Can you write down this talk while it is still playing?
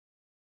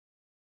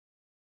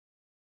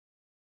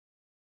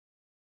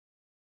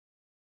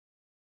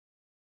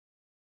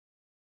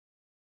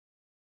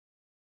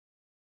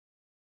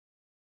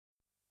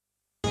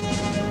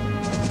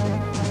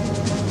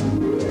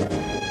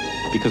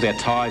Because our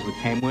ties with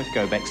Tamworth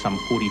go back some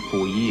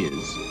 44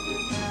 years,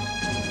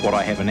 what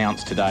I have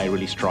announced today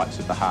really strikes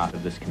at the heart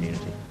of this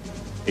community.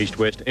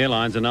 Eastwest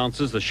Airlines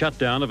announces the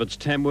shutdown of its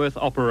Tamworth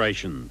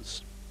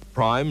operations.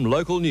 Prime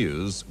Local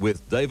News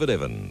with David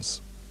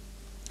Evans.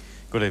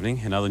 Good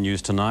evening. In other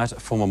news tonight,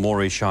 former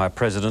Moree Shire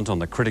president on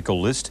the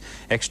critical list.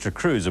 Extra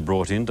crews are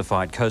brought in to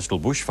fight coastal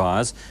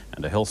bushfires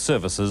and a health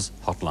services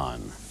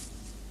hotline.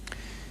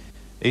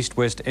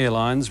 Eastwest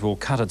Airlines will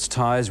cut its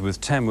ties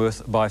with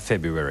Tamworth by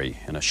February.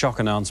 In a shock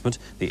announcement,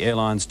 the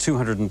airline's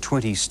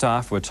 220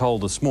 staff were told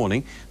this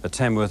morning the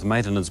Tamworth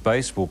maintenance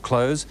base will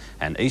close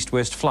and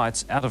east-west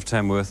flights out of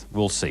Tamworth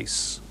will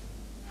cease.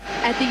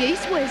 At the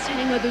East-West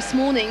hangar this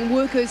morning,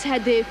 workers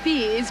had their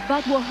fears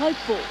but were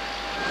hopeful.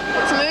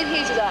 What's the mood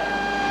here today?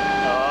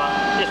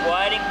 Just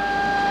waiting.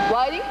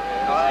 Waiting?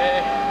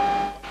 Yeah.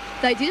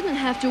 They didn't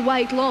have to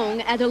wait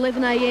long. At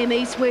 11 a.m,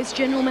 East-West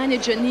General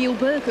Manager Neil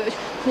Burkett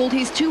called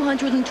his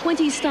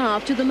 220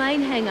 staff to the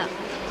main hangar.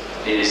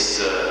 It's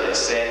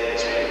sad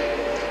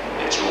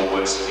that your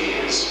worst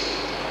fears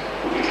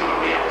will become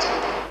a reality.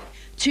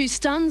 To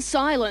stun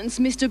silence,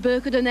 Mr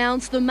Burkett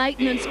announced the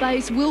maintenance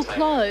base will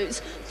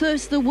close.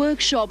 First the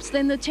workshops,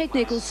 then the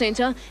technical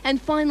centre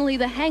and finally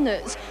the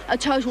hangars. A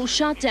total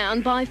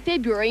shutdown by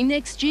February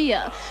next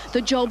year.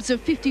 The jobs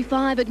of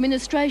 55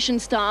 administration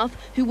staff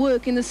who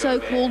work in the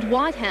so-called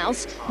White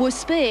House were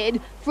spared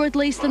for at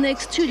least the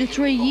next 2 to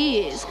 3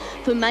 years.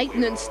 For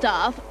maintenance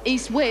staff,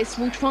 East-West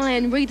will try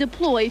and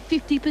redeploy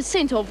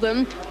 50% of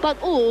them,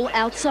 but all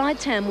outside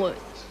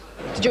Tamworth.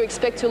 Did you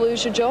expect to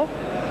lose your job?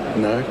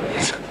 No.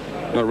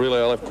 Not really.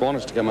 I left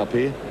Qantas to come up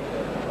here.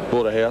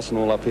 Bought a house and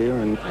all up here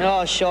and...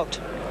 Oh, shocked.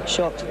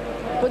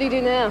 What do you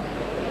do now?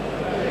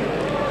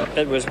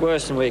 It was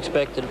worse than we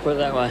expected, put it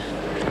that way.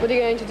 What are you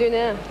going to do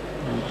now?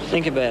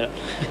 Think about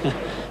it.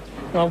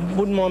 I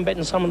wouldn't mind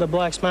betting some of the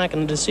blokes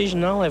making the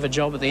decision they'll have a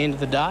job at the end of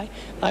the day.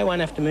 They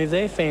won't have to move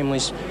their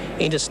families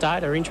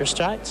interstate or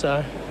intrastate,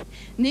 so...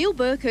 Neil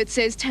Burkett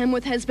says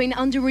Tamworth has been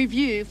under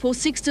review for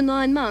 6 to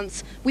 9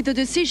 months, with a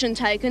decision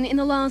taken in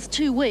the last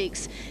 2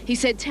 weeks. He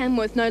said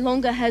Tamworth no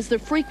longer has the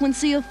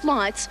frequency of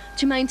flights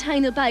to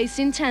maintain a base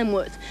in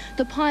Tamworth.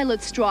 The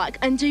pilot strike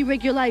and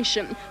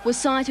deregulation were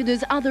cited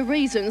as other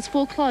reasons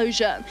for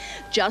closure.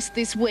 Just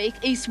this week,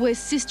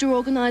 East-West sister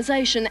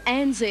organisation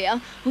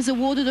ANZAIR was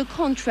awarded a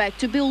contract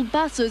to build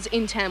buses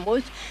in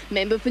Tamworth.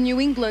 Member for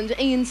New England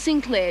Ian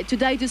Sinclair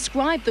today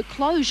described the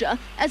closure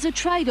as a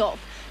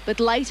trade-off. But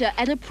later,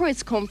 at a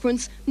press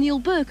conference, Neil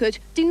Burkett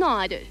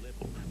denied it.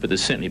 But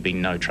there's certainly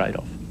been no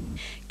trade-off.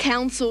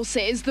 Council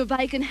says the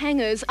vacant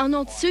hangars are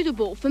not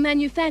suitable for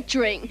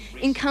manufacturing.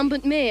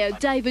 Incumbent Mayor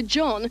David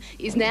John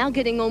is now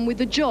getting on with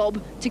the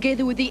job,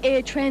 together with the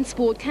Air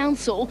Transport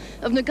Council,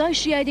 of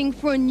negotiating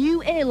for a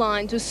new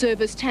airline to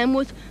service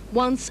Tamworth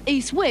once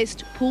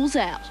East-West pulls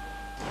out.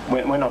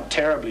 We're not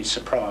terribly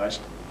surprised,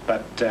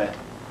 but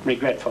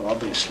regretful,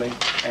 obviously,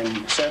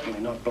 and certainly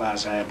not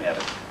blasé about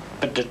it,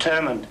 but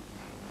determined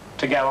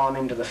to go on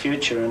into the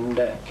future and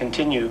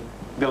continue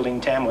building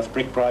Tamworth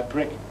brick by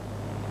brick.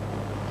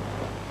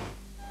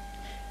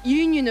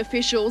 Union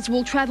officials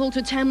will travel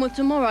to Tamworth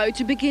tomorrow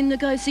to begin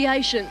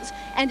negotiations,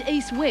 and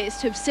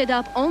East-West have set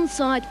up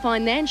on-site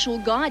financial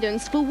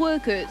guidance for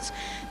workers.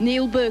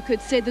 Neil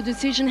Burkett said the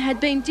decision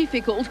had been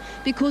difficult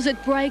because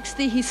it breaks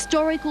the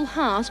historical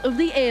heart of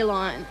the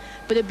airline,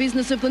 but a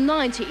business of the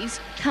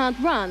 90s can't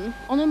run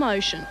on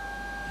emotion.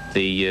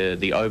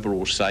 The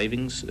overall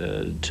savings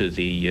to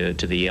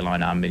the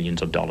airline are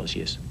millions of dollars,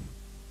 yes.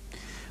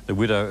 The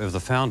widow of the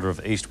founder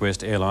of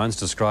Eastwest Airlines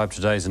described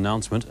today's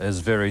announcement as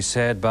very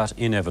sad but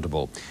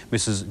inevitable.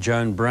 Mrs.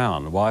 Joan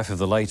Brown, wife of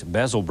the late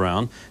Basil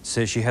Brown,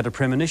 says she had a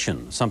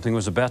premonition. Something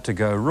was about to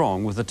go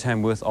wrong with the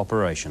Tamworth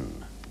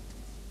operation.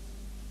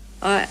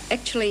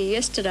 Actually,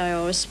 yesterday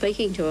I was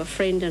speaking to a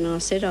friend and I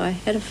said I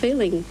had a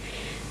feeling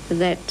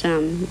that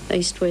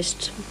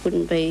East-West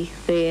wouldn't be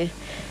there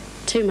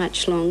too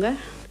much longer.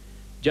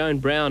 Joan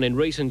Brown in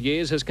recent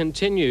years has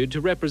continued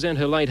to represent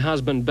her late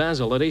husband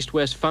Basil at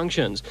East-West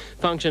functions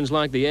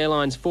like the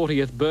airline's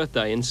 40th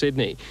birthday in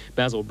Sydney.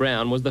 Basil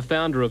Brown was the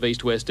founder of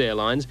East-West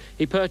Airlines.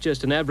 He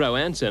purchased an Avro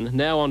Anson,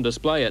 now on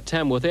display at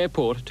Tamworth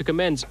Airport, to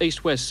commence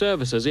East-West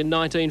services in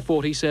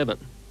 1947.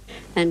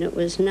 And it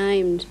was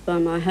named by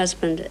my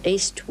husband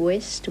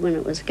East-West when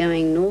it was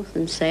going north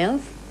and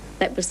south.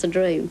 That was the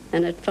dream,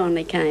 and it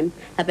finally came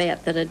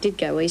about that it did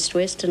go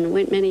east-west and it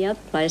went many other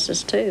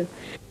places too.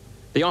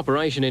 The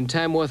operation in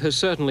Tamworth has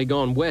certainly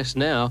gone west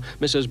now.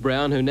 Mrs.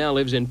 Brown, who now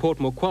lives in Port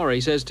Macquarie,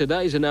 says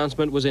today's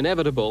announcement was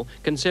inevitable,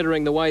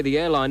 considering the way the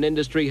airline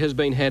industry has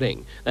been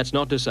heading. That's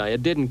not to say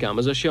it didn't come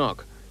as a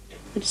shock.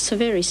 It's a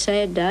very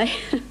sad day.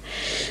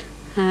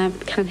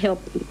 Can't help,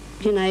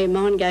 your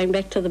mind going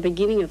back to the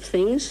beginning of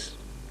things.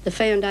 The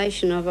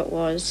foundation of it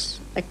was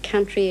a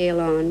country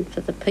airline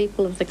for the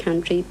people of the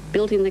country,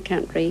 built in the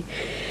country,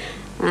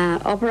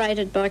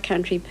 operated by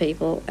country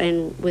people,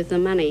 and with the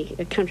money,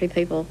 country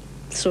people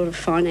sort of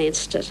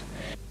financed it.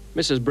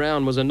 Mrs.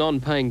 Brown was a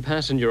non-paying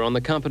passenger on the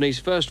company's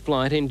first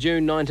flight in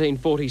June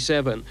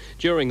 1947.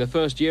 During the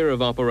first year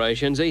of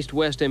operations, East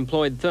West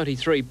employed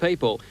 33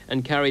 people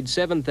and carried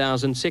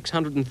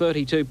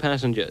 7,632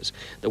 passengers.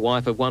 The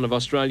wife of one of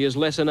Australia's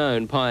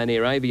lesser-known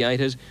pioneer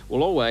aviators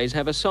will always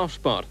have a soft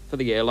spot for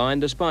the airline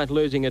despite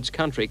losing its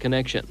country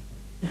connection.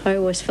 I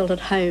always felt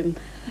at home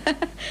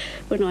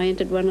when I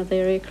entered one of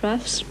their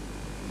aircrafts.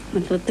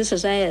 I thought, this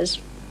is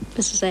ours.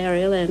 This is our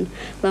airline,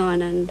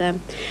 and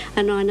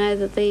I know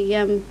that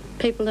the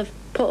people of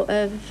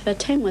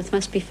Tamworth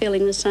must be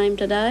feeling the same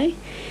today,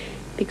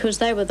 because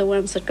they were the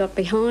ones that got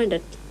behind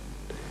it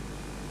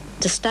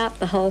to start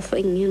the whole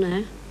thing, you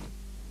know.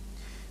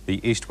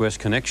 The East-West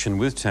connection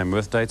with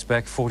Tamworth dates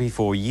back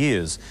 44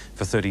 years.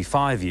 For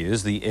 35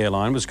 years, the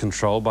airline was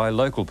controlled by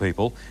local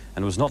people,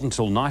 and it was not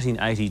until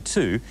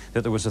 1982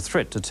 that there was a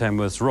threat to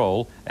Tamworth's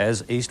role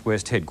as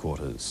East-West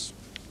headquarters.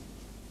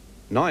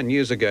 9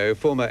 years ago,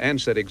 former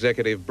Ansett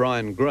executive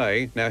Brian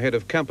Gray, now head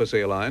of Compass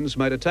Airlines,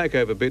 made a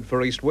takeover bid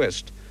for East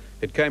West.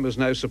 It came as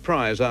no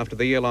surprise after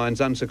the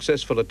airline's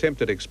unsuccessful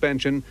attempt at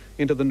expansion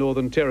into the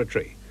Northern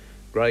Territory.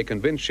 Gray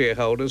convinced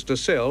shareholders to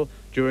sell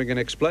during an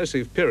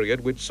explosive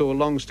period which saw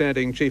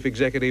long-standing Chief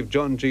Executive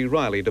John G.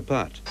 Riley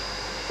depart.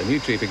 The new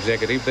Chief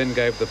Executive then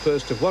gave the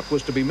first of what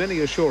was to be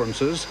many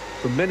assurances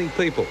from many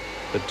people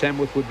that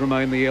Tamworth would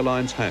remain the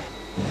airline's home.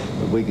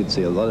 We could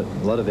see a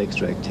lot of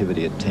extra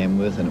activity at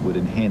Tamworth, and it would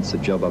enhance the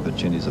job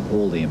opportunities of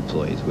all the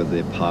employees, whether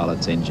they're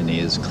pilots,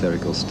 engineers,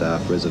 clerical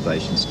staff,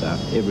 reservation staff.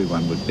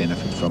 Everyone would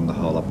benefit from the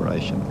whole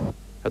operation.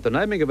 At the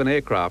naming of an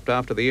aircraft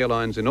after the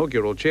airline's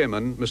inaugural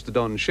chairman, Mr.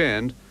 Don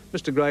Shand,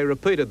 Mr. Gray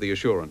repeated the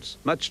assurance,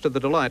 much to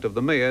the delight of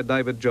the Mayor,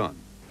 David John.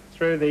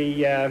 Through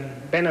the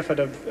benefit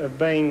of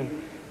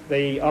being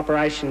the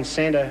operations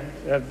centre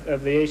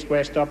of the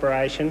East-West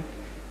operation,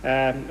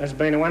 has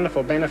been a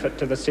wonderful benefit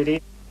to the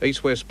city.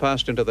 East West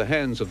passed into the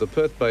hands of the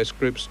Perth-based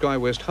group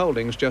SkyWest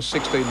Holdings just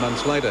 16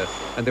 months later,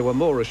 and there were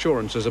more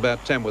assurances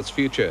about Tamworth's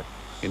future.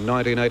 In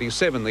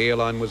 1987, the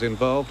airline was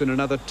involved in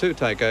another 2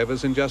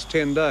 takeovers in just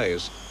 10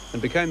 days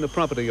and became the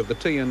property of the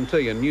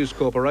TNT and News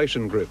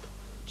Corporation Group.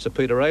 Sir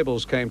Peter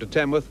Abels came to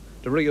Tamworth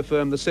to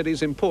reaffirm the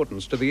city's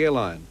importance to the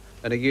airline,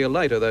 and a year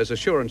later those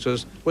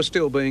assurances were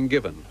still being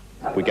given.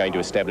 We're going to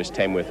establish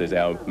Tamworth as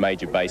our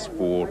major base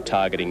for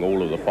targeting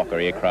all of the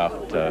Fokker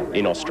aircraft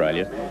in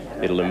Australia.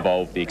 It'll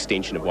involve the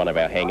extension of one of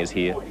our hangars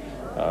here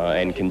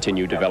and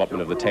continue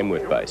development of the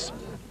Tamworth base.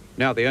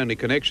 Now the only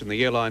connection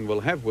the airline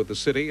will have with the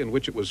city in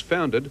which it was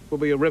founded will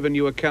be a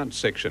revenue accounts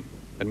section,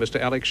 and Mr.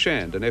 Alex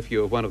Shand, a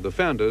nephew of one of the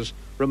founders,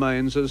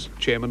 remains as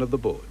chairman of the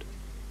board.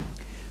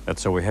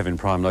 That's all we have in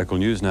Prime Local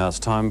News. Now it's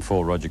time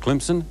for Roger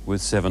Clemson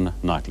with 7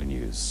 Nightly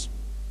News.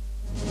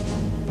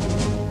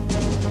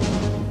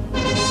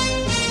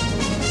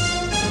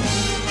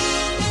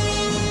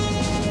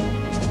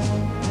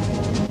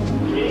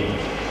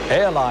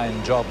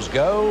 Airline jobs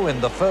go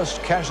in the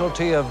first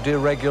casualty of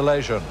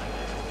deregulation.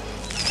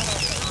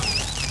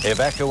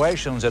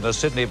 Evacuations in a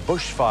Sydney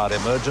bushfire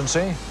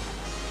emergency.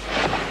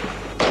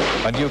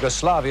 And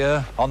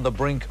Yugoslavia on the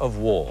brink of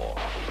war.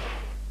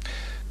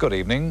 Good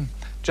evening.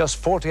 Just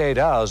 48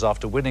 hours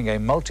after winning a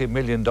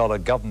multi-million-dollar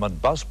government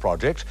bus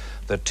project,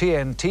 the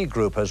TNT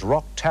Group has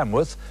rocked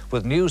Tamworth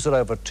with news that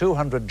over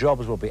 200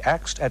 jobs will be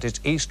axed at its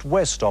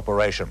East-West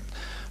operation.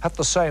 At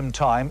the same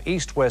time,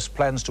 East-West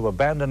plans to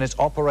abandon its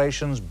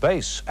operations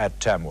base at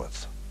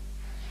Tamworth.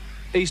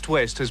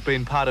 East-West has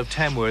been part of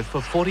Tamworth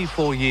for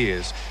 44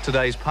 years.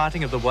 Today's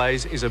parting of the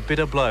ways is a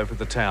bitter blow for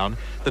the town.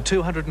 The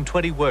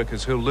 220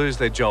 workers who'll lose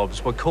their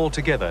jobs were called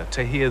together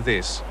to hear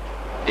this.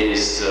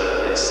 It's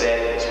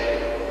sad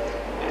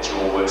that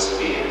your worst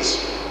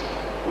fears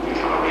will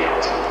become a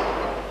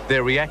reality.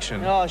 Their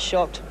reaction? Oh,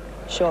 shocked.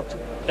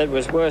 It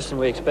was worse than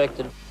we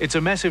expected. It's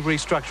a massive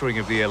restructuring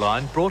of the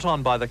airline brought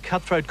on by the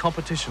cutthroat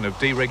competition of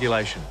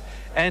deregulation.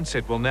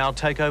 Ansett will now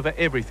take over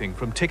everything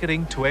from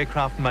ticketing to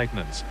aircraft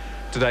maintenance.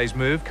 Today's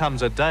move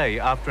comes a day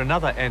after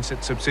another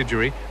Ansett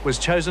subsidiary was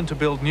chosen to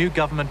build new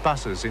government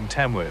buses in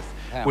Tamworth.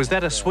 Was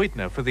that a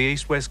sweetener for the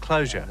East-West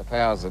closure? The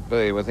powers that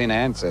be within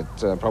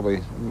Ansett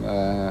probably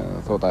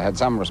thought they had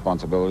some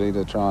responsibility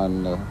to try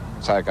and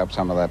soak up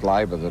some of that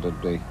labour that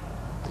would be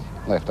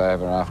left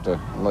over after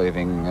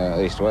leaving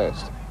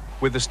East-West.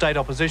 With the state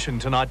opposition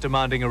tonight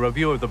demanding a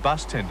review of the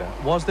bus tender,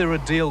 was there a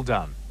deal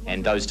done?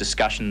 And those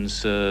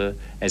discussions,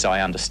 as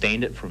I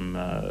understand it from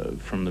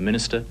the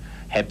Minister,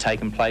 have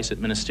taken place at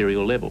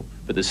ministerial level,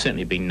 but there's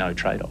certainly been no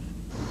trade-off.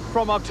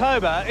 From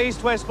October,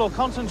 East-West will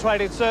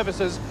concentrate its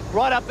services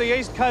right up the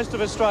east coast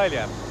of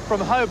Australia,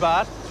 from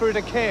Hobart through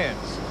to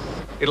Cairns.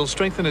 It'll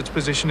strengthen its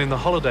position in the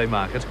holiday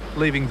market,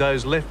 leaving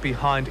those left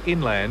behind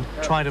inland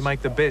trying to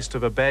make the best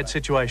of a bad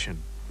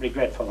situation.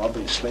 Regretful,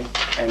 obviously,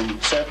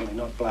 and certainly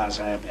not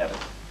blasé about it,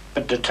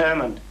 but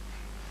determined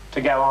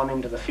to go on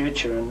into the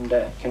future and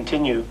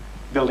continue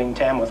building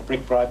Tamworth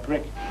brick by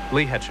brick.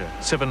 Lee Hatcher,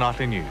 7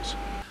 Nightly News.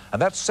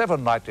 And that's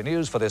 7 Nightly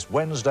News for this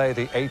Wednesday,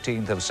 the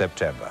 18th of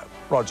September.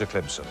 Roger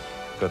Clemson.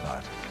 Good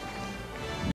night.